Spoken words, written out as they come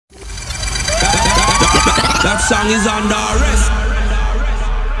That song is under arrest.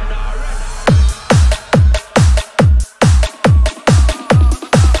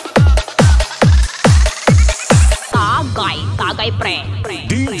 Tagay pre.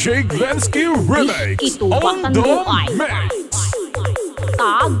 DJ Glensky Remix on the mix.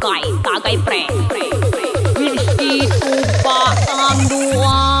 Tagay pre. Whiskey tupa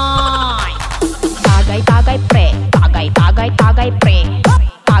tanduay. Tagay pre. Tagay pre. Tagay pre.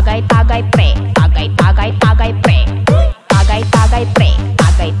 Tagay pre. Tagay pre. Tagay pre. Tagay pre.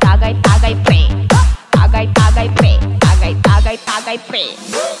 Tagay pre. Tagay pre. Tagay pre.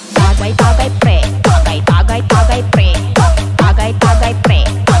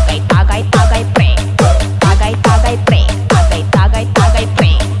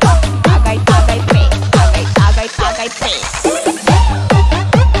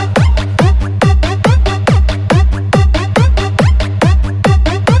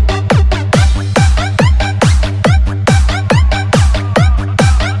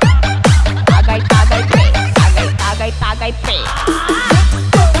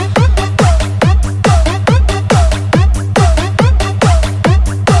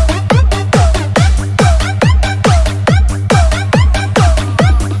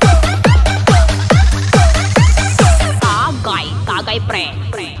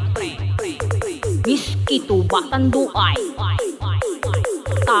 Whiskey tuba tanduay.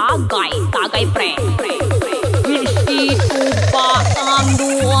 Tagay pre. Whiskey tuba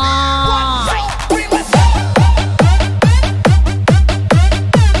tanduay.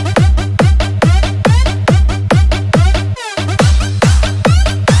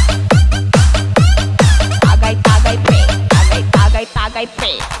 Tagay pre. Tagay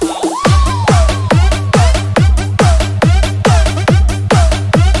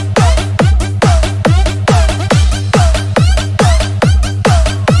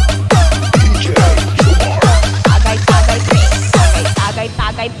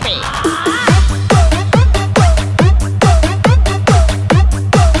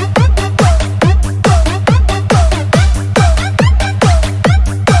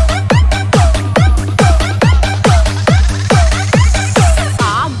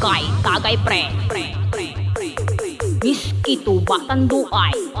Whiskey tuba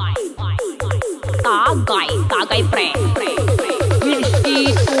tanduay. Tagay pre. Whiskey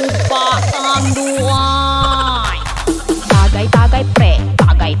tuba tanduay. Tagay pre.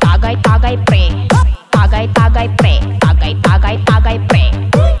 Tagay pre. Tagay pre. Tagay pre. Tagay pre. Tagay pre.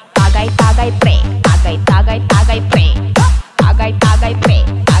 Tagay pre. Tagay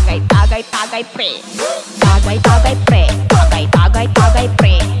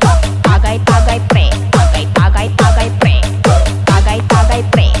pre.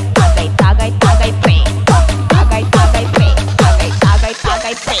 Tagay pre.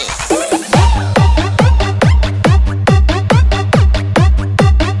 Tagay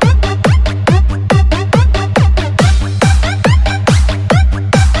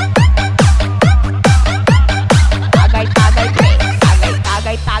pre.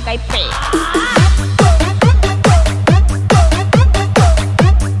 Tagay pre.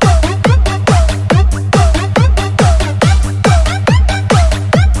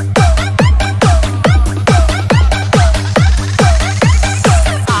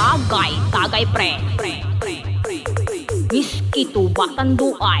 Whiskey tuba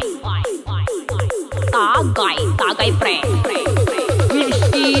tanduay. Tagay pre.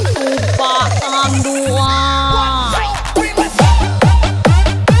 Whiskey tuba tanduay.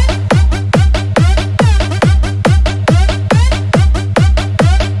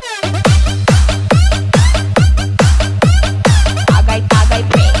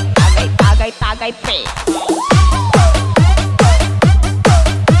 Tagay pre.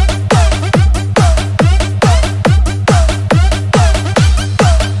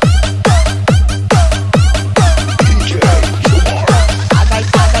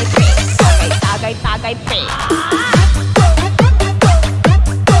 Tagay pre.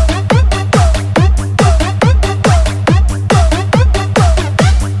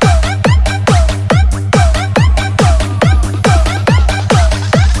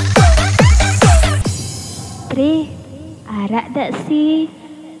 Arak dak si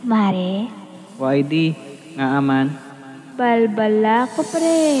mare YD nga aman bal-bala ko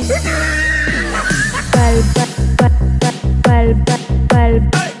pre bal bal bal bal bal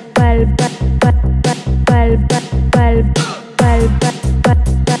bal bal bal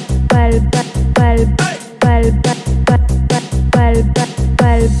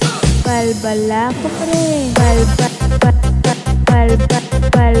bal bal-bala ko pre bal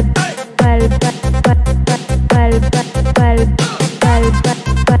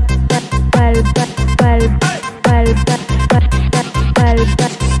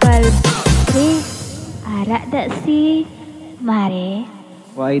dak si mare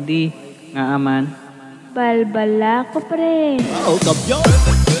YD nga aman. bal-bala ko pre.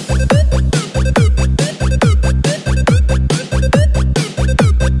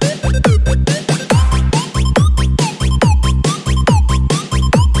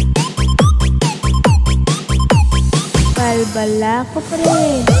 Bal-bala ko pre.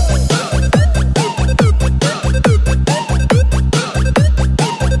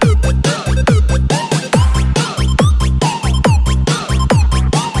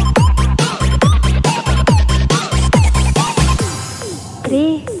 Pre,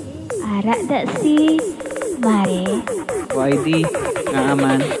 arak dak si mare YD nga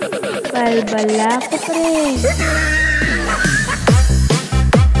aman. bal-bala ko pre.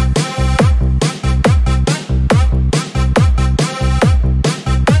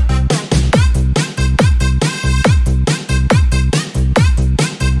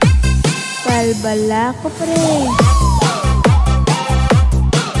 Bal-bala ko pre.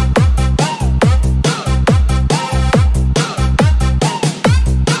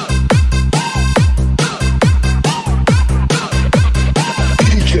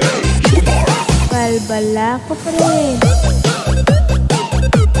 Bal-bala ko pre.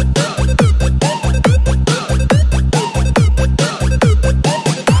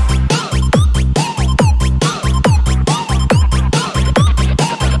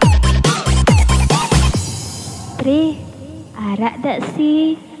 Pre, arak dak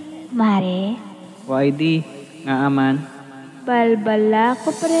si mare YD nga aman. bal-bala ko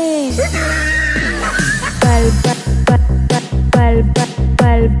pre.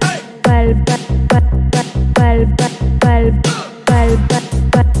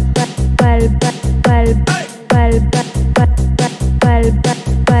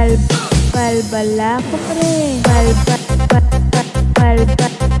 Bal-bala ko pre.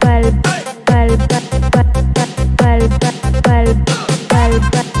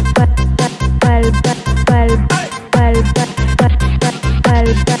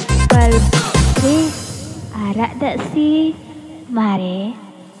 Pre, arak dak si mare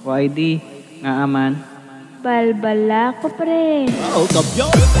YD nga aman. bal-bala ko pre.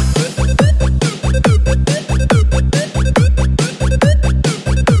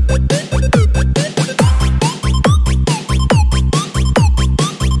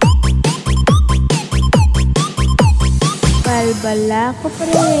 Bal-bala ko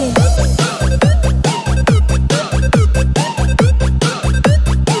pre.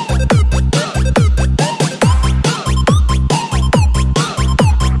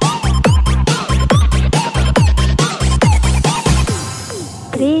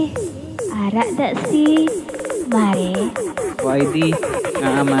 Pre, arak dak si mare YD nga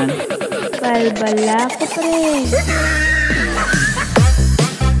aman. bal-bala ko pre.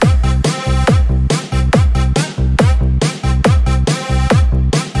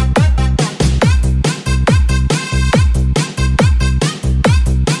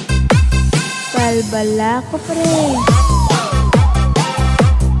 Bal-bala ko pre.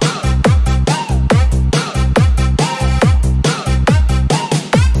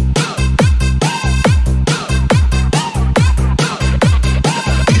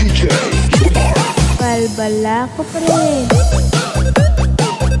 Bal-bala ko pre.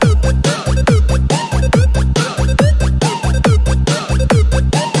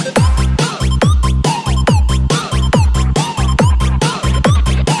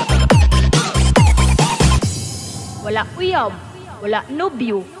 Wala uyab, wala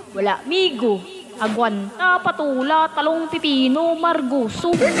nobyo, wala migo. Agwan na patula, talong pipino, marguso.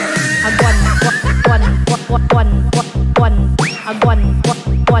 Agwan, wan, wan, wan, wan, wan. Agwan, wan,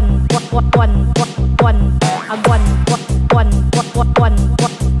 wan, wan, wan, wan. Agwan, wan, wan, wan, wan,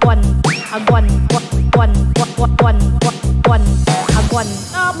 wan. Agwan, wan, wan, wan, wan, wan. Agwan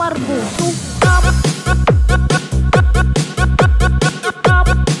na marguso.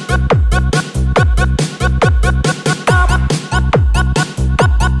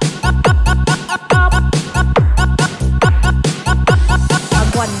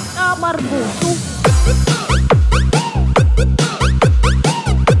 Agwan na marguso.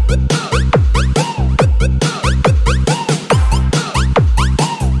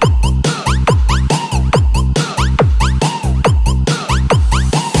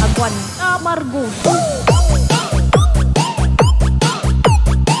 Agwan na marguso.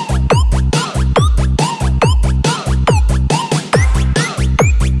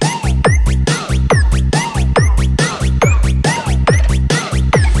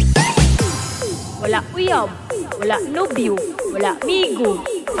 Wala uyab, wala nobyo, wala migo.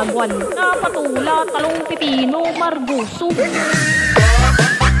 Agwan na patula, talong pipino, marguso.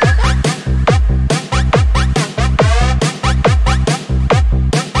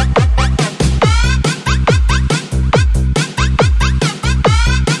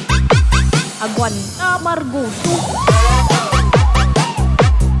 Agwan na marguso.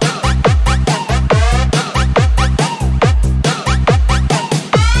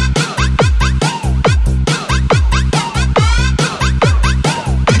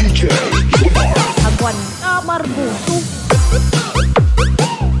 Agwan na marguso.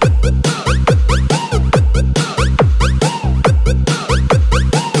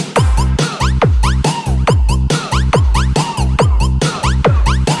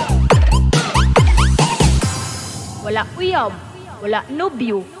 Wala uyab, wala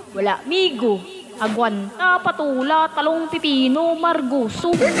nobyo, wala migo. Agwan na patula, talong pipino, marguso.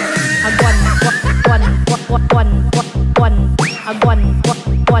 Agwan, wan, wan, wan, wan, agwan, wan,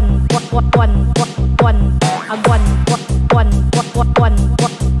 wan, wan, wan, agwan, wan, wan,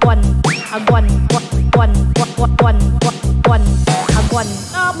 wan, agwan, wan, wan, wan, agwan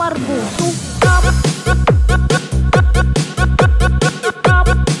na marguso.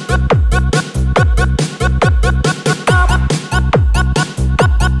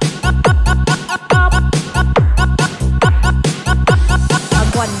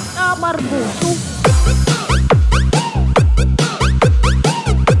 Agwan na marguso.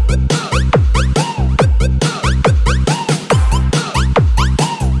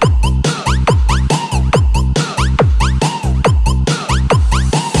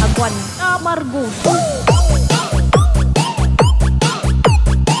 Agwan na marguso.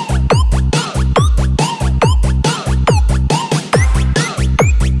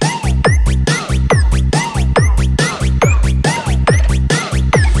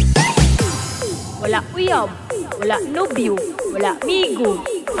 Wala uyab, wala nobyo, wala migo.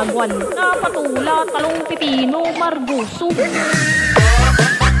 Agwan na patula, talong pipino, marguso.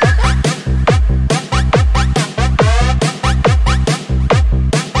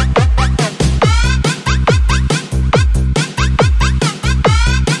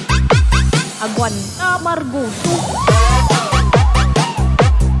 Agwan na marguso.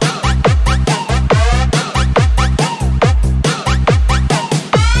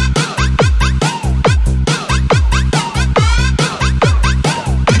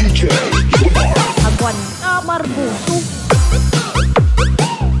 Agwan na marguso.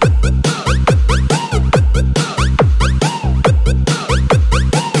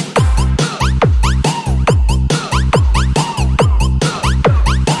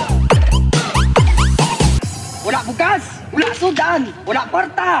 Wala bugas, wala sudan, wala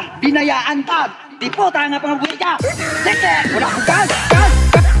kwarta, binayaan tag, di po tayo nga pangabuhi ka. Sige, wala bugas, gas,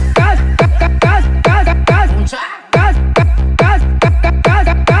 gas, gas, gas, gas, gas, gas, gas, gas,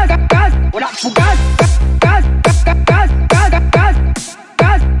 gas, gas, wala bugas, gas, gas, gas, gas, gas,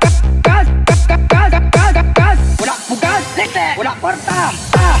 gas, gas, gas, gas, gas, wala bugas, sige, wala kwarta.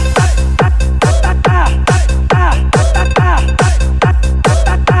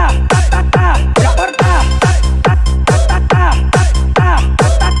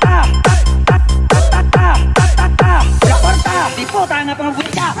 Di po tayo nga pangabuhi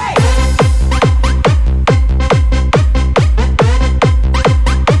ka.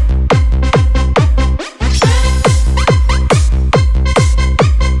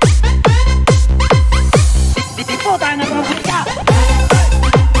 Di po tayo nga pangabuhi ka.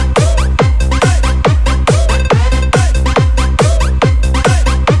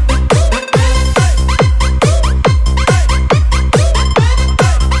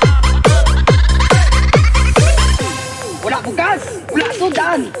 Wala bugas, wala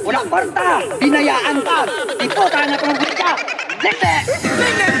sudan, wala kwarta, binayaan tag, di po tayo nga pangabuhi ka. Sige!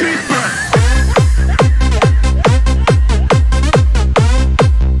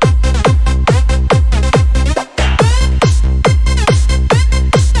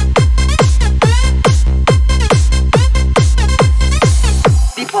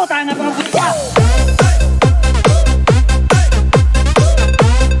 Di po tayo nga pangabuhi ka.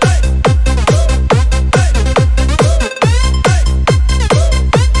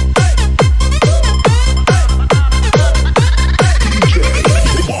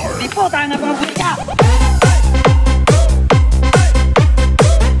 Di po tayo nga pangabuhi ka.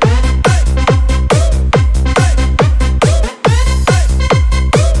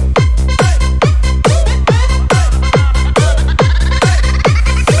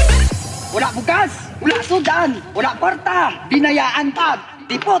 Wala bugas, wala sudan, wala kwarta, binayaan tag,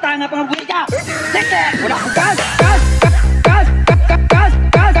 di po tayo nga pangabuhi ka. Sige, wala bugas, gas, gas, gas, gas,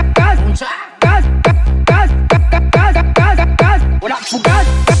 gas, gas, gas, gas, gas, gas, gas, wala bugas,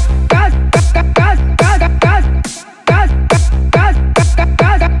 gas, gas, gas, gas, gas, gas, gas,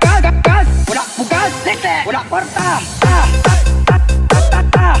 gas, gas, gas, wala bugas, sige, wala kwarta.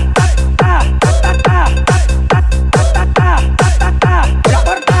 Wala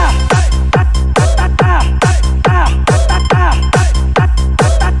kwarta.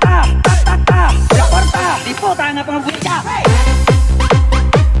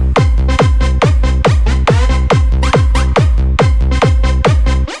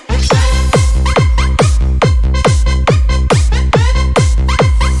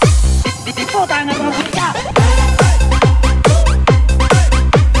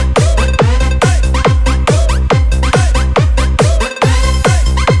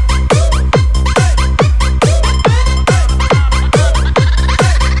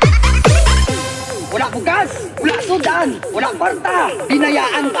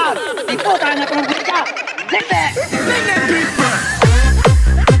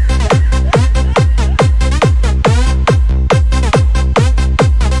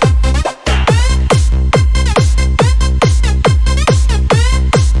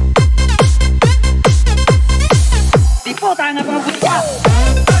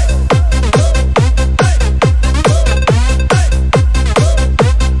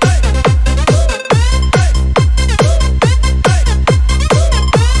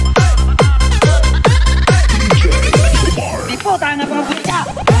 ka.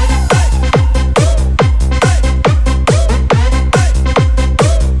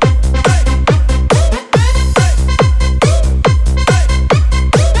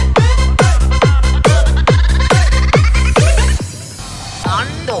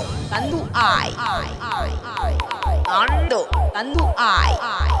 Tandu ai. Ando, tandu ai.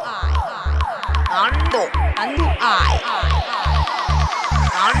 Ando, tandu ai.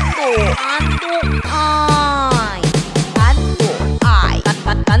 Ando, tandu ai. Tandu ai.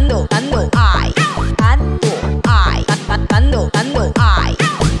 Tandu, tandu ai. Tandu ai. Tandu, tandu ai.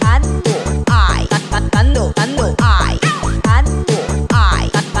 Tandu ai. Tandu, tandu ai. Tandu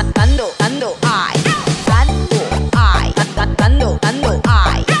ai. Tandu, tandu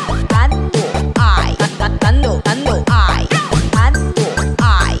ai. Tandu ai. Tandu, tandu ai. Tandu ai. Tandu, tandu ai. Tandu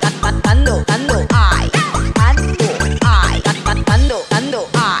ai.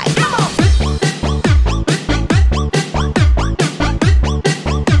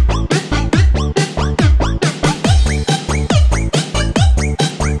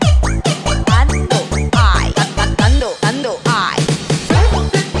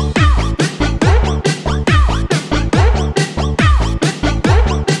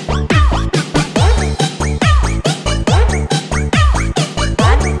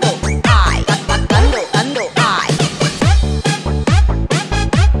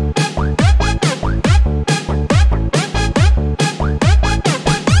 tandu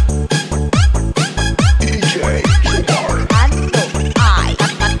ai. Tandu ai.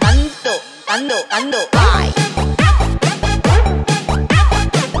 Tandu, tandu ai.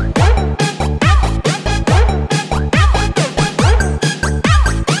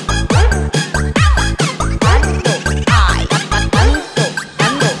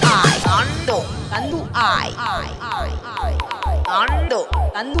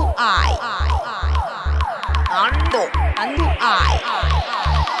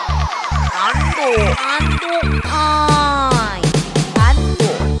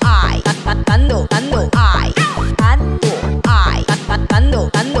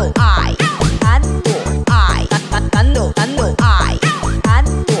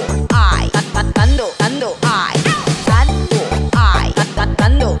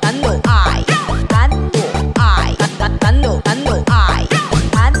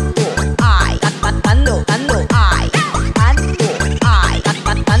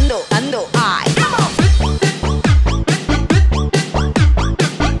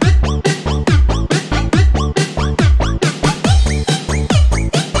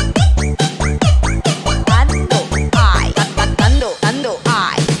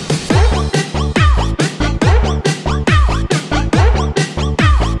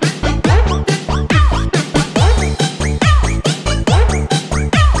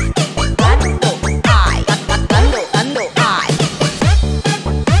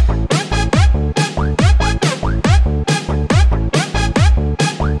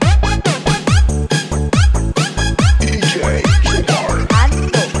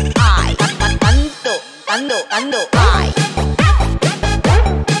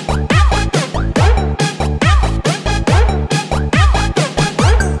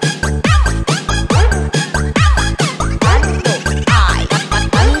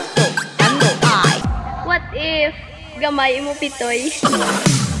 Gamay mo pitoy.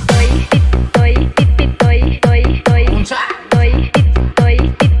 Toy, toy, pitoy, toy, toy. Toy, toy,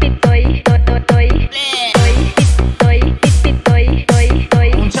 pitoy, toy, toy. Toy, toy, pitoy, toy,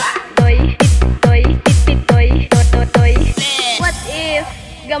 toy. Toy, toy, pitoy, toy, toy. What if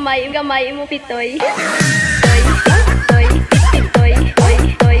gamay mo pitoy? Toy, toy, pitoy, toy,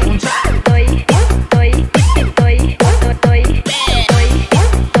 toy. Toy, toy, pitoy, toy, toy.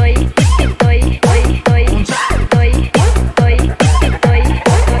 Toy, toy, pitoy,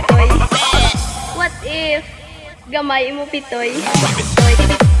 toy, toy. What if gamay mo pitoy? Toy.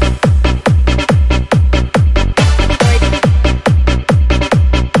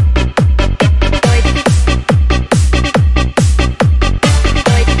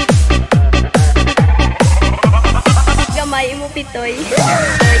 Gamay mo pitoy.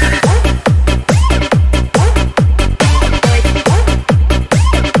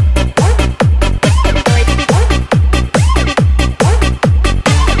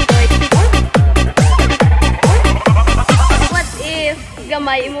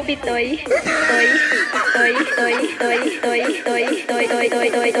 Gamay mo pitoy. Toy, toy, toy, toy, toy, toy, toy, toy, toy,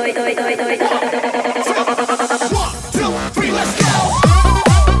 toy, toy, toy, toy, toy, toy. 1, 2, 3, let's go.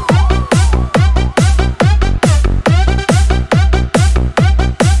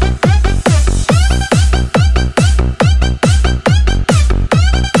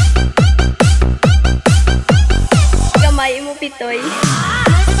 Gamay mo pitoy.